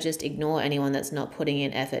feelings are just ignore anyone that's not putting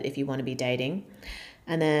in effort if you want to be dating.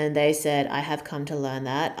 And then they said, I have come to learn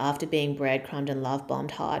that after being breadcrumbed and love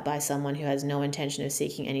bombed hard by someone who has no intention of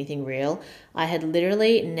seeking anything real, I had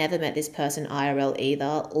literally never met this person IRL either,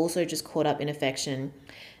 also just caught up in affection,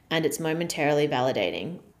 and it's momentarily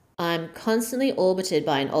validating. I'm constantly orbited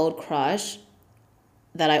by an old crush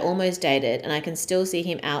that I almost dated, and I can still see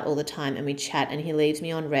him out all the time, and we chat and he leaves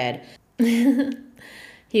me on red.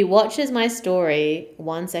 He watches my story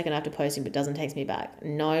 1 second after posting but doesn't text me back.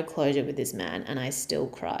 No closure with this man, and I still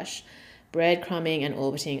crush. Breadcrumbing and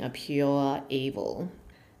orbiting are pure evil.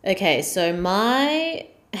 Okay, so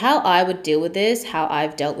how I would deal with this, how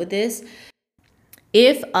I've dealt with this.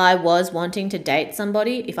 If I was wanting to date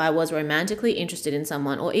somebody, if I was romantically interested in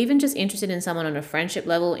someone, or even just interested in someone on a friendship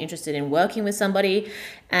level, interested in working with somebody,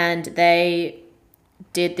 and they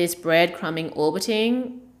did this breadcrumbing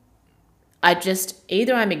orbiting,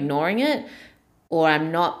 either I'm ignoring it, or I'm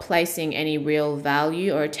not placing any real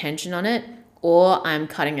value or attention on it, or I'm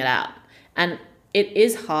cutting it out. And it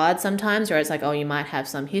is hard sometimes where it's like, oh, you might have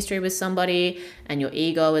some history with somebody and your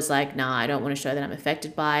ego is like, nah, I don't want to show that I'm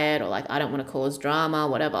affected by it, or like, I don't want to cause drama,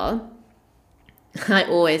 whatever. I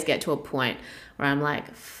always get to a point where I'm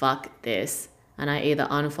like, fuck this. And I either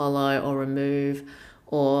unfollow or remove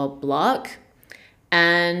or block.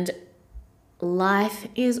 And life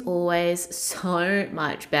is always so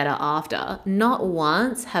much better after. Not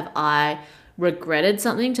once have I regretted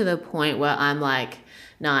something to the point where I'm like,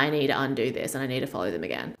 no, I need to undo this and I need to follow them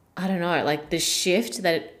again. I don't know, like the shift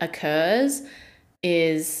that occurs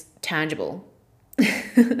is tangible.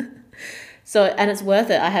 And it's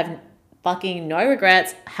worth it. I have fucking no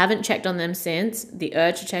regrets, haven't checked on them since. The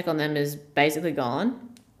urge to check on them is basically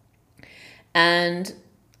gone. And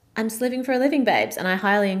I'm just living for a living, babes, and I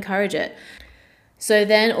highly encourage it. So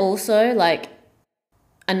then also, like,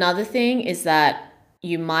 another thing is that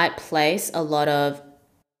you might place a lot of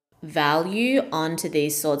value onto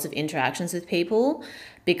these sorts of interactions with people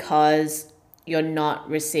because you're not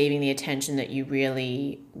receiving the attention that you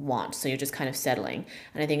really want. So you're just kind of settling.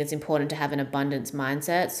 And I think it's important to have an abundance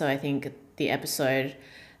mindset. So I think the episode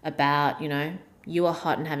about, you are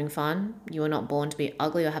hot and having fun. You are not born to be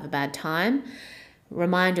ugly or have a bad time.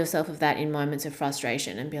 Remind yourself of that in moments of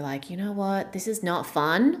frustration and be like, you know what? This is not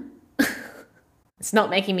fun. It's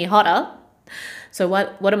not making me hotter. So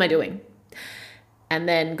what am I doing? And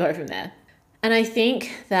then go from there. And I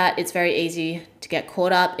think that it's very easy to get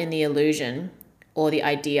caught up in the illusion or the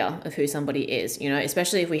idea of who somebody is,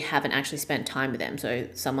 especially if we haven't actually spent time with them. So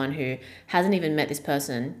someone who hasn't even met this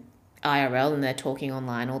person IRL and they're talking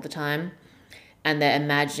online all the time and they're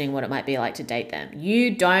imagining what it might be like to date them.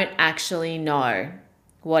 You don't actually know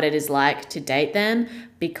what it is like to date them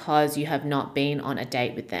because you have not been on a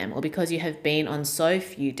date with them, or because you have been on so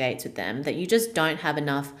few dates with them that you just don't have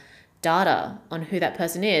enough data on who that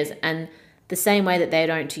person is. And the same way that they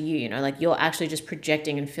don't to you, you know, like you're actually just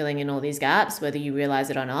projecting and filling in all these gaps, whether you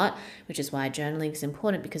realize it or not, which is why journaling is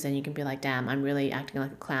important, because then you can be like, damn, I'm really acting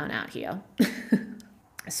like a clown out here.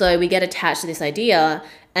 So we get attached to this idea,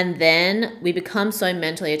 and then we become so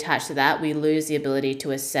mentally attached to that, we lose the ability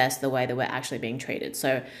to assess the way that we're actually being treated.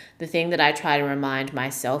 So the thing that I try to remind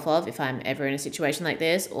myself of if I'm ever in a situation like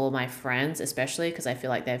this, or my friends especially, because I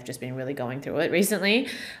feel like they've just been really going through it recently,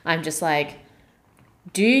 I'm just like,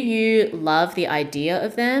 do you love the idea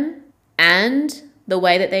of them and the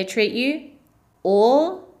way that they treat you,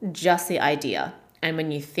 or just the idea? And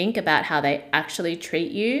when you think about how they actually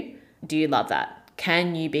treat you, do you love that?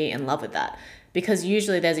 Can you be in love with that? Because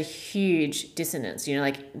usually there's a huge dissonance, you know,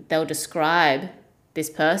 like they'll describe this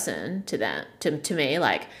person to them, to me,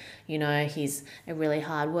 like, you know, he's a really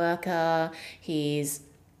hard worker, he's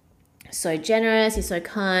so generous, he's so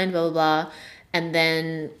kind, blah, blah, blah. And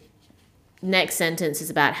then next sentence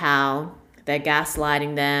is about how they're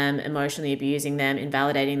gaslighting them, emotionally abusing them,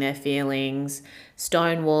 invalidating their feelings,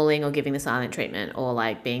 stonewalling, or giving the silent treatment, or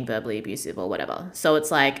like being verbally abusive or whatever. So it's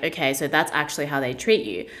like, okay, so that's actually how they treat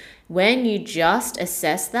you. When you just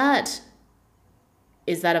assess that,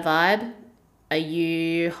 is that a vibe? Are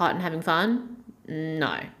you hot and having fun?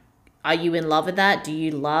 No. Are you in love with that? Do you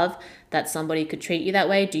love that somebody could treat you that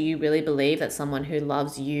way? Do you really believe that someone who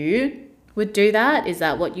loves you would do that? Is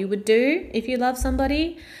that what you would do if you love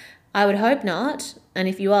somebody? I would hope not. And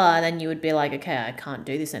if you are, then you would be like, okay, I can't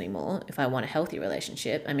do this anymore if I want a healthy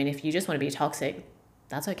relationship. I mean, if you just want to be toxic,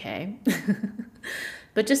 that's okay.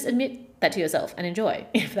 But just admit that to yourself and enjoy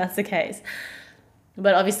if that's the case.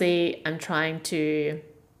 But obviously, I'm trying to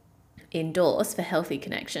endorse for healthy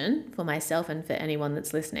connection for myself and for anyone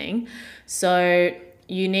that's listening. So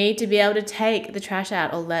you need to be able to take the trash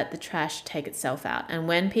out, or let the trash take itself out. And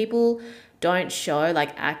when people don't show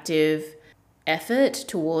like active effort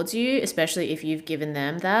towards you, especially if you've given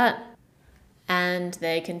them that, and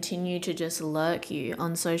they continue to just lurk you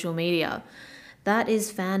on social media, that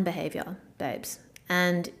is fan behavior, babes.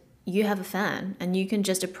 And you have a fan, and you can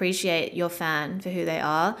just appreciate your fan for who they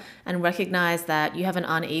are and recognize that you have an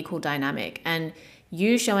unequal dynamic, and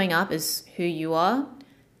you showing up as who you are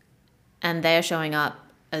and they are showing up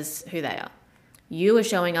as who they are. You are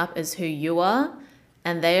showing up as who you are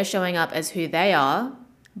and they are showing up as who they are,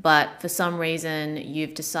 but for some reason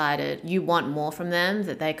you've decided you want more from them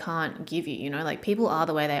that they can't give you. You know, like people are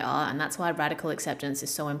the way they are, and that's why radical acceptance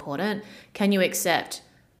is so important. Can you accept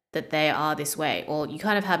that they are this way? Or you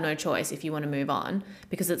kind of have no choice if you want to move on,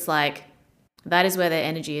 because it's like that is where their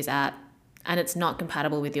energy is at and it's not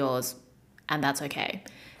compatible with yours, and that's okay.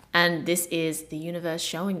 And this is the universe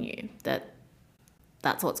showing you that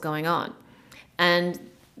that's what's going on. And,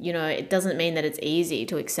 you know, it doesn't mean that it's easy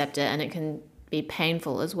to accept it, and it can be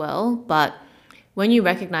painful as well. But when you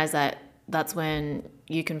recognize that, that's when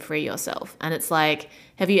you can free yourself. And it's like,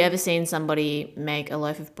 have you ever seen somebody make a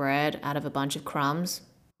loaf of bread out of a bunch of crumbs?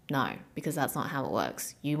 No, because that's not how it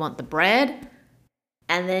works. You want the bread,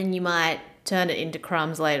 and then you might turn it into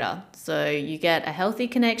crumbs later. So you get a healthy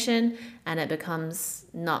connection, and it becomes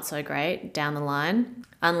not so great down the line,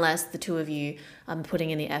 unless the two of you are putting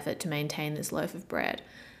in the effort to maintain this loaf of bread.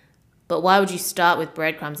 But why would you start with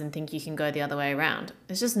breadcrumbs and think you can go the other way around?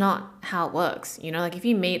 It's just not how it works. You know, like if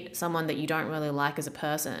you meet someone that you don't really like as a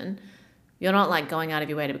person, you're not like going out of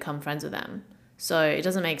your way to become friends with them. So it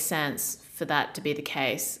doesn't make sense for that to be the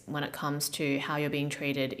case when it comes to how you're being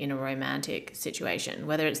treated in a romantic situation,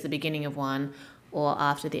 whether it's the beginning of one or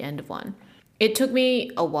after the end of one. It took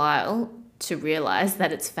me a while to realize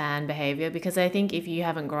that it's fan behavior, because I think if you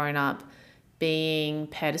haven't grown up being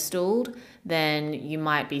pedestaled, then you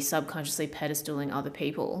might be subconsciously pedestaling other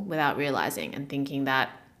people without realizing, and thinking that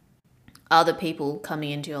other people coming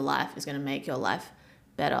into your life is going to make your life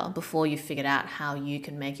better before you figured out how you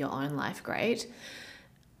can make your own life great.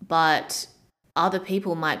 But other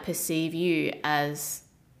people might perceive you as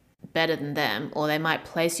better than them, or they might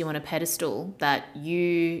place you on a pedestal that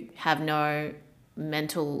you have no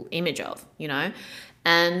mental image of, you know?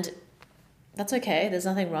 And that's okay. There's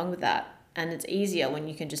nothing wrong with that. And it's easier when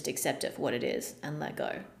you can just accept it for what it is and let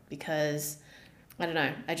go. Because, I don't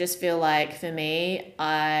know, I just feel like for me,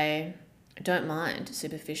 I don't mind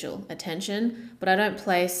superficial attention, but I don't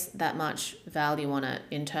place that much value on it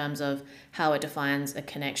in terms of how it defines a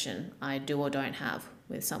connection I do or don't have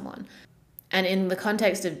with someone. And in the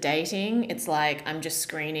context of dating, it's like I'm just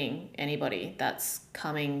screening anybody that's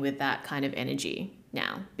coming with that kind of energy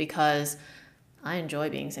now, because I enjoy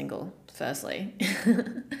being single, firstly.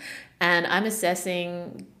 And I'm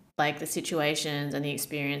assessing like the situations and the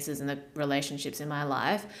experiences and the relationships in my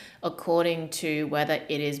life according to whether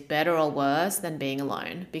it is better or worse than being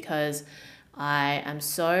alone. Because I am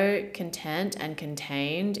so content and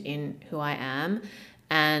contained in who I am,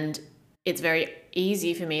 and it's very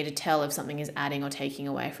easy for me to tell if something is adding or taking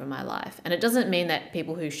away from my life. And it doesn't mean that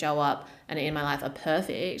people who show up and are in my life are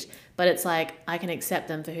perfect, but it's like I can accept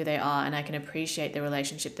them for who they are, and I can appreciate the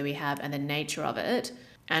relationship that we have and the nature of it.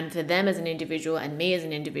 And for them as an individual and me as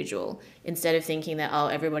an individual, instead of thinking that, oh,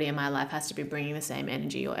 everybody in my life has to be bringing the same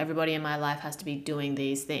energy or everybody in my life has to be doing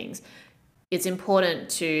these things. It's important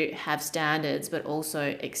to have standards, but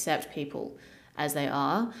also accept people as they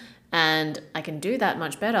are. And I can do that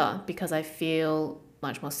much better because I feel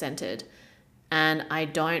much more centered. And I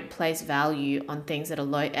don't place value on things that are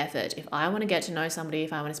low effort. If I want to get to know somebody,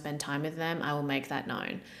 if I want to spend time with them, I will make that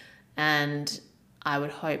known. And I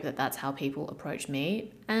would hope that that's how people approach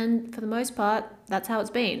me. And for the most part, that's how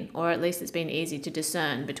it's been. Or at least it's been easy to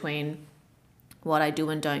discern between what I do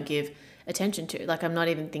and don't give attention to. Like, I'm not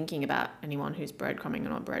even thinking about anyone who's breadcrumbing or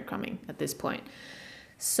not breadcrumbing at this point.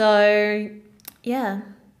 So, yeah,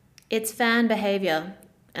 it's fan behavior.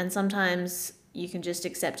 And sometimes you can just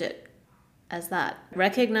accept it as that.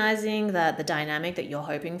 Recognizing that the dynamic that you're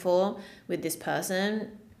hoping for with this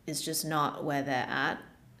person is just not where they're at,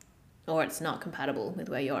 or it's not compatible with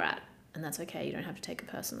where you're at. And that's okay. You don't have to take it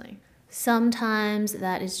personally. Sometimes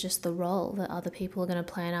that is just the role that other people are going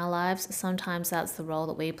to play in our lives. Sometimes that's the role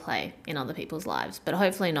that we play in other people's lives, but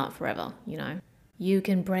hopefully not forever, you know. You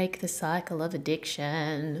can break the cycle of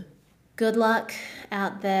addiction. Good luck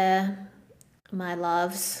out there, my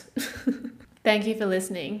loves. Thank you for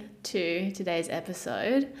listening to today's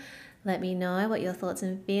episode. Let me know what your thoughts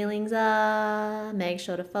and feelings are. Make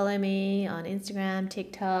sure to follow me on Instagram,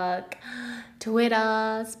 TikTok, Twitter,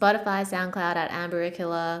 Spotify, SoundCloud at Amber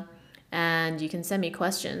Akilla. And you can send me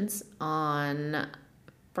questions on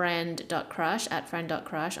friend.crush at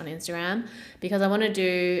friend.crush on Instagram, because I want to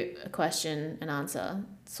do a question and answer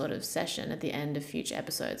sort of session at the end of future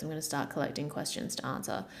episodes. I'm going to start collecting questions to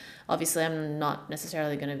answer. Obviously, I'm not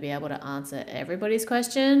necessarily going to be able to answer everybody's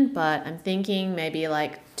question, but I'm thinking maybe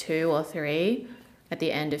like 2 or 3 at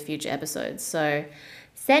the end of future episodes. So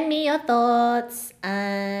send me your thoughts,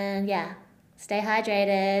 and yeah, stay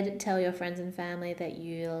hydrated. Tell your friends and family that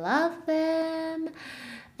you love them,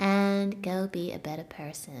 and go be a better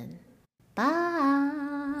person.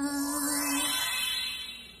 Bye.